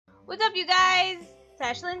What's up, you guys? It's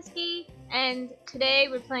Ashlinsky, and today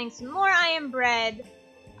we're playing some more I Am Bread.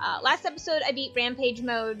 Last episode I beat Rampage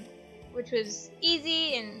mode, which was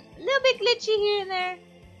easy and a little bit glitchy here and there,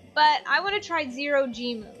 but I want to try Zero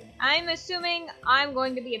G mode. I'm assuming I'm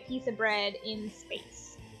going to be a piece of bread in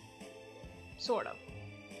space. Sort of.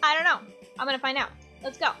 I don't know. I'm gonna find out.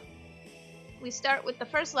 Let's go. We start with the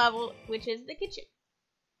first level, which is the kitchen.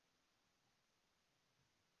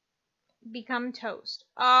 Become toast.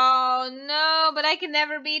 Oh no, but I can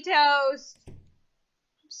never be toast.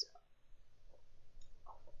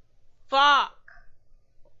 Fuck.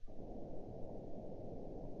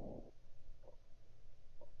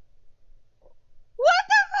 What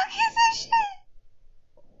the fuck is this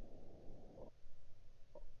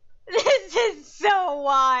shit? This is so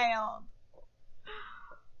wild.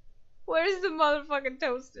 Where's the motherfucking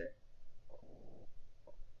toaster?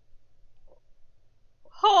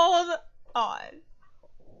 Hold on.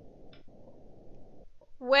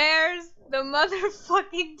 Where's the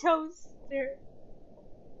motherfucking toaster?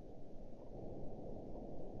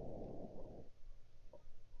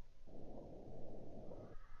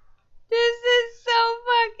 This is so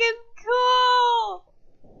fucking cool!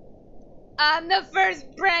 I'm the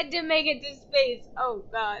first bread to make it to space. Oh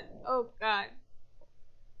god. Oh god.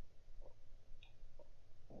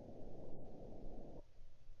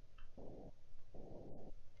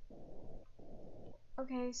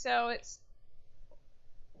 Okay, so it's...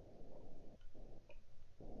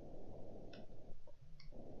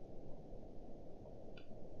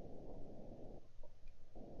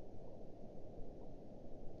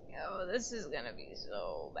 Oh, this is gonna be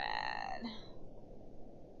so bad.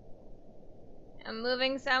 I'm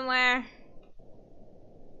moving somewhere.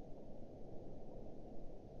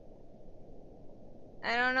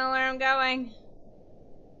 I don't know where I'm going.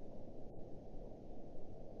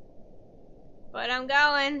 But I'm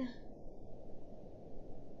going.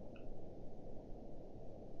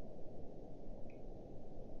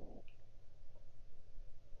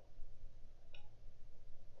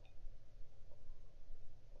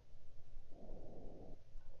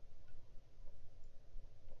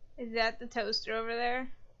 Is that the toaster over there?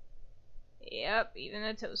 Yep, even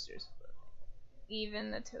the toaster's floating.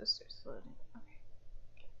 Even the toaster's floating. Okay.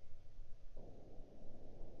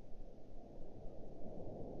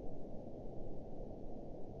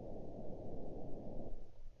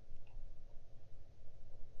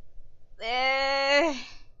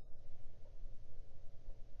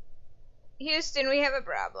 Houston, we have a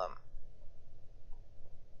problem.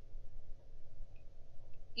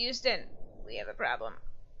 Houston, we have a problem.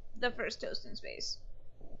 The first toast in space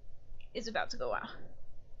is about to go out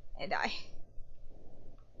and die.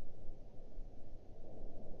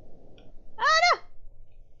 Oh no!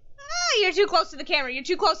 Ah, you're too close to the camera. You're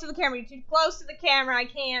too close to the camera. You're too close to the camera. I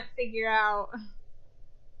can't figure out.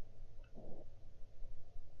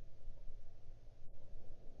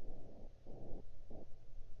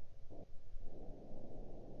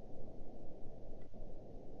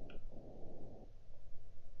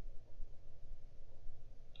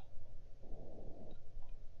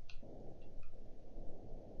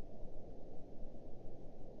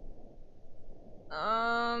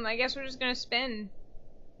 I guess we're just gonna spin.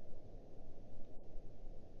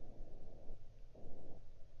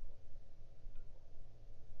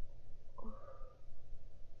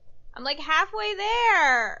 I'm like halfway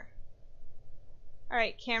there.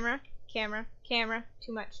 Alright, camera, camera, camera.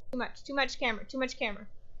 Too much, too much, too much camera, too much camera.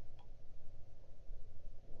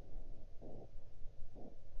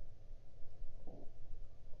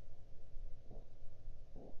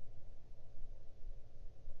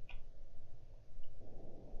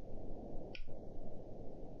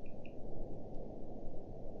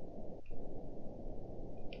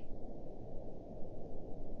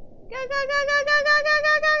 Go, go, go, go, go, go, go,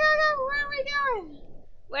 go, go, go, go! Where are we going?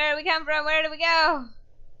 Where do we come from? Where do we go?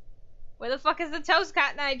 Where the fuck is the toast,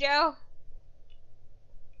 Cotton Eye Joe?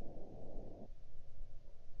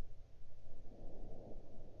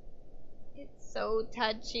 It's so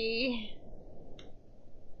touchy.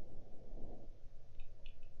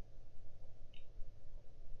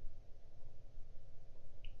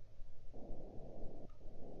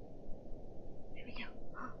 Here we go.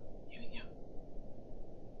 Here we go.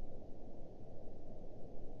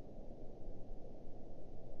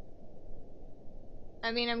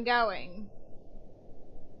 I mean, I'm going.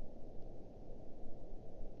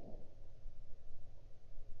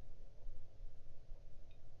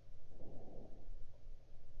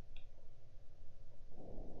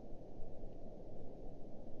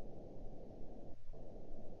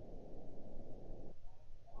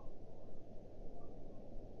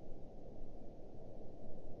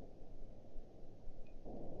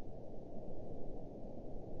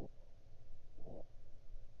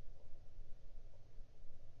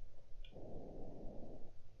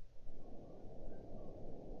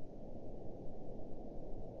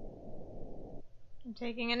 I'm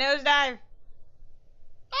taking a nosedive.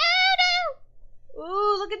 Oh no!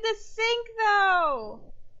 Ooh, look at this sink though!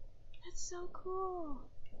 That's so cool.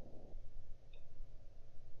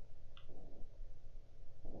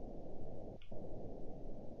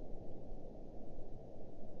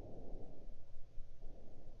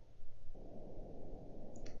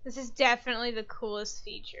 This is definitely the coolest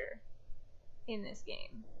feature in this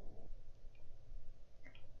game.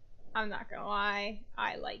 I'm not gonna lie,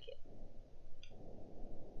 I like it.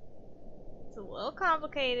 It's a little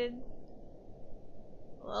complicated,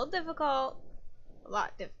 a little difficult, a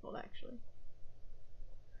lot difficult actually.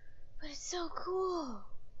 But it's so cool.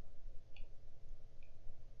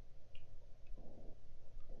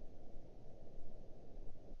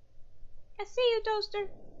 I see you, Toaster.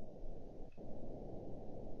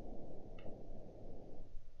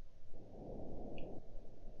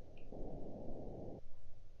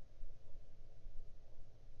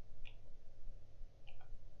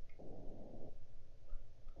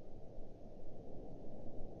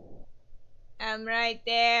 I'm right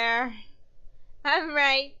there. I'm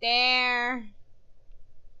right there.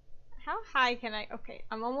 How high can I? Okay,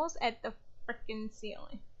 I'm almost at the frickin'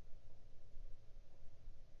 ceiling.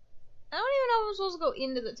 I don't even know if I'm supposed to go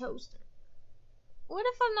into the toaster. What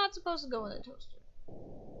if I'm not supposed to go in the toaster?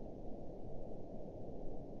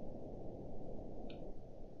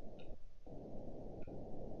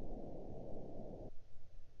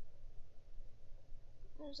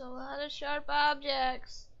 There's a lot of sharp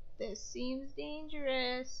objects. This seems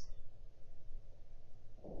dangerous.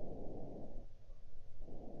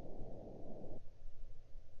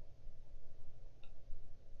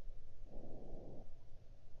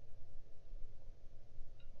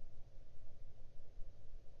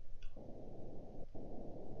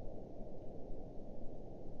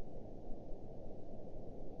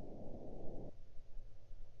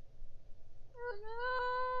 Oh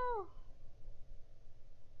no!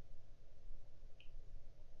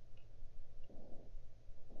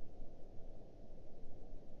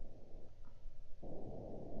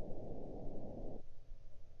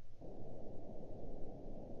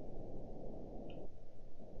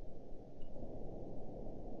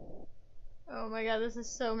 Oh my god, this is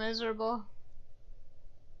so miserable.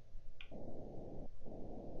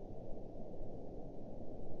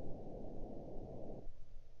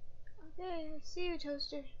 Okay, I see you,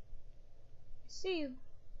 Toaster. I see you.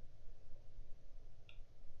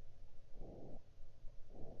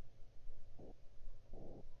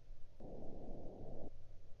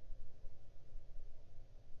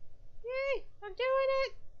 Yay! I'm doing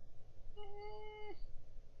it!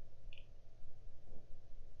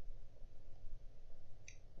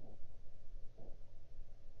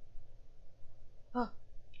 Oh.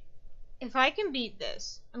 If I can beat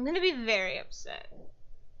this, I'm gonna be very upset.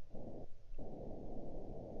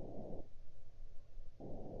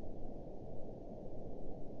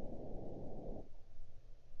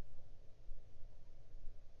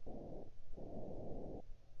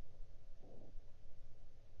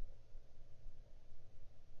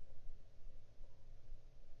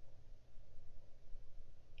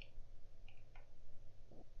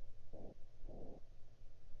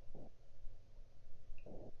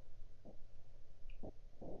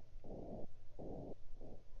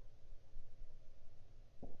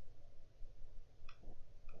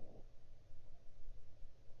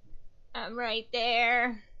 I'm right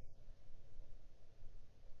there.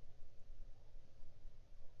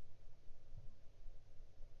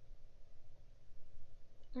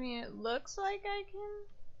 I mean, it looks like I can.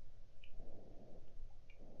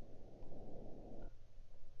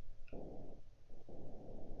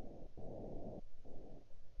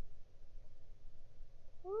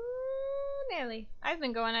 Ooh, nearly. I've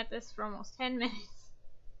been going at this for almost 10 minutes.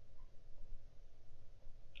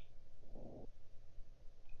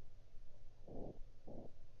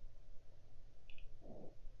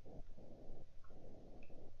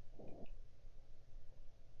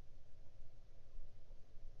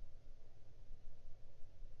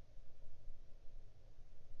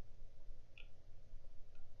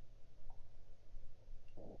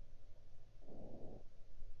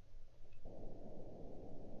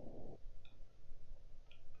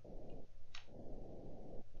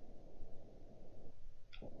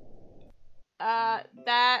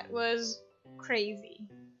 That was crazy.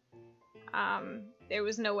 There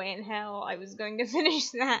was no way in hell I was going to finish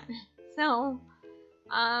that. So,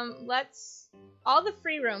 let's... All the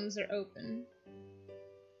free roams are open.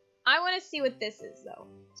 I want to see what this is, though.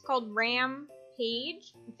 It's called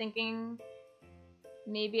RAMPAGE. I'm thinking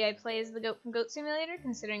maybe I play as the goat from Goat Simulator,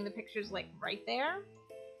 considering the picture's, like, right there.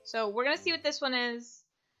 So we're gonna see what this one is,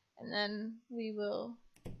 And then we will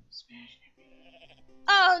smash it.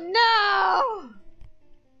 Oh no!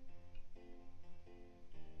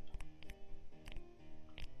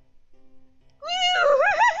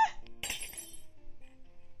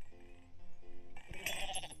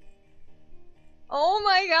 Oh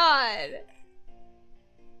my god!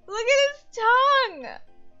 Look at his tongue!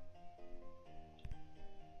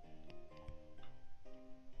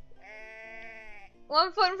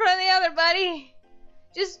 One foot in front of the other, buddy.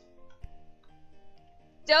 Just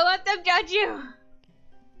don't let them judge you.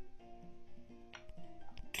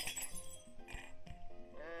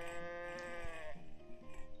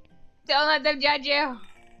 Don't let them judge you.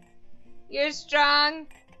 You're a strong,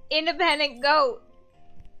 independent goat.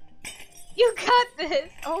 You got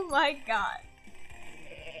this. Oh my god.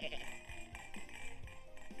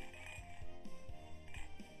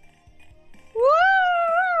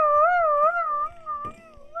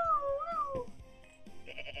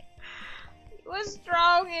 You a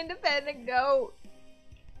strong, independent goat.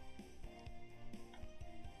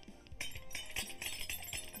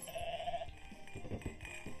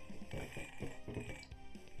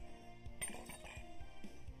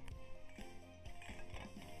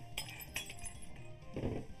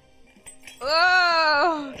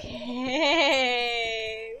 Okay.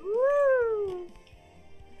 Woo.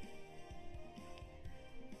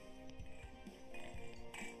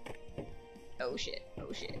 Oh shit.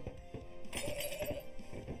 Oh shit.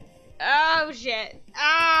 Oh shit.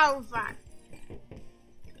 Oh fuck.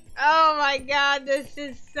 Oh my god, this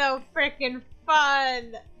is so freaking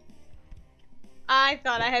fun. I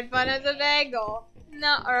thought I had fun as a bagel.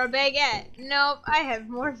 No, or a baguette. Nope, I have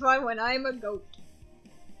more fun when I'm a goat.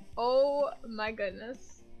 Oh my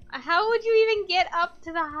goodness. How would you even get up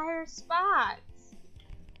to the higher spots?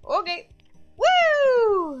 Okay.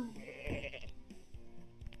 Woo!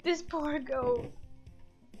 This poor goat.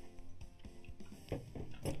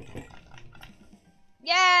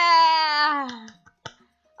 Yeah!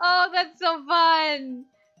 Oh, that's so fun!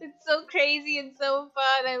 It's so crazy and so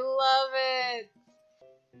fun. I love it.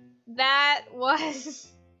 That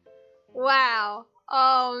was... Wow.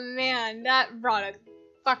 Oh man, that brought a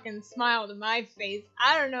fucking smile to my face.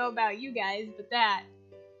 I don't know about you guys, but that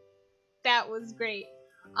was great.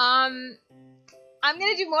 I'm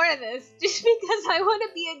gonna do more of this just because I want to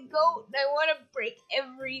be a goat and I want to break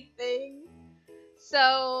everything.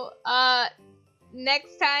 So,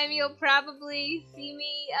 next time you'll probably see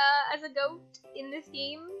me as a goat in this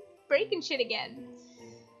game breaking shit again.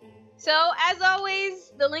 So, as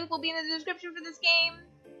always, the link will be in the description for this game.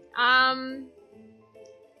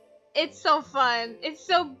 It's so fun. It's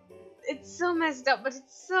so messed up, but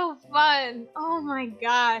it's so fun. Oh my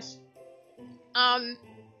gosh.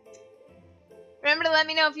 Remember to let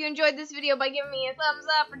me know if you enjoyed this video by giving me a thumbs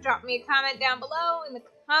up or drop me a comment down below in the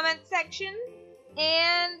comment section.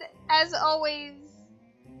 And as always,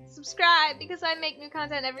 subscribe because I make new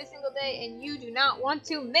content every single day and you do not want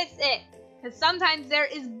to miss it. Because sometimes there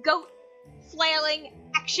is goat flailing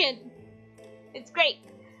action. It's great.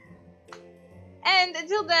 And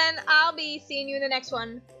until then, I'll be seeing you in the next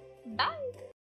one. Bye!